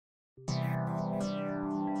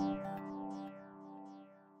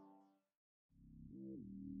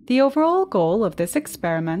The overall goal of this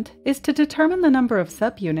experiment is to determine the number of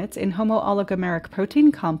subunits in homo-oligomeric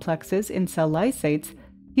protein complexes in cell lysates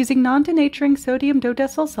using non-denaturing sodium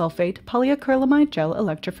dodecyl sulfate polyacrylamide gel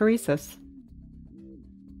electrophoresis.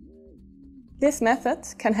 This method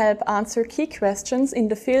can help answer key questions in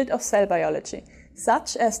the field of cell biology,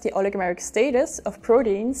 such as the oligomeric status of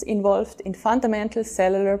proteins involved in fundamental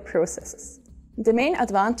cellular processes. The main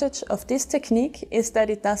advantage of this technique is that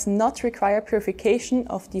it does not require purification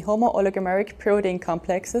of the homo-oligomeric protein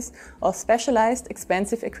complexes or specialized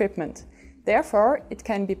expensive equipment. Therefore, it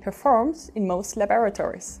can be performed in most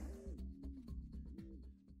laboratories.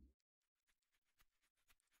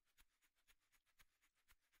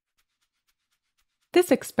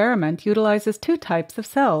 This experiment utilizes two types of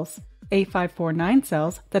cells: A549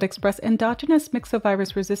 cells that express endogenous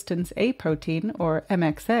myxovirus resistance A protein, or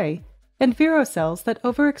MxA, and Viro cells that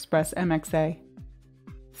overexpress MxA.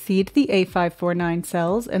 Seed the A549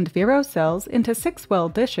 cells and Viro cells into 6 well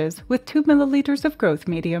dishes with 2 ml of growth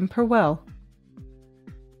medium per well.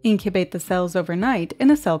 Incubate the cells overnight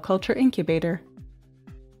in a cell culture incubator.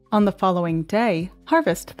 On the following day,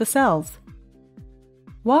 harvest the cells.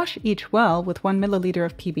 Wash each well with 1 ml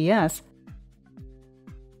of PBS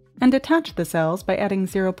and attach the cells by adding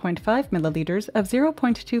 0.5 ml of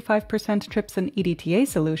 0.25% trypsin EDTA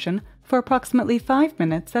solution for approximately 5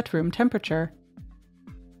 minutes at room temperature.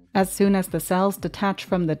 As soon as the cells detach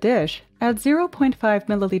from the dish, add 0.5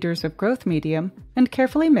 ml of growth medium and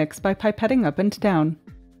carefully mix by pipetting up and down.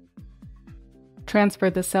 Transfer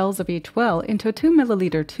the cells of each well into a 2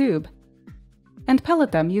 ml tube and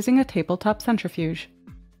pellet them using a tabletop centrifuge.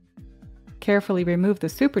 Carefully remove the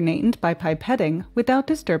supernatant by pipetting without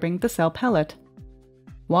disturbing the cell pellet.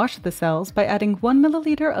 Wash the cells by adding 1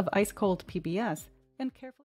 ml of ice-cold PBS and carefully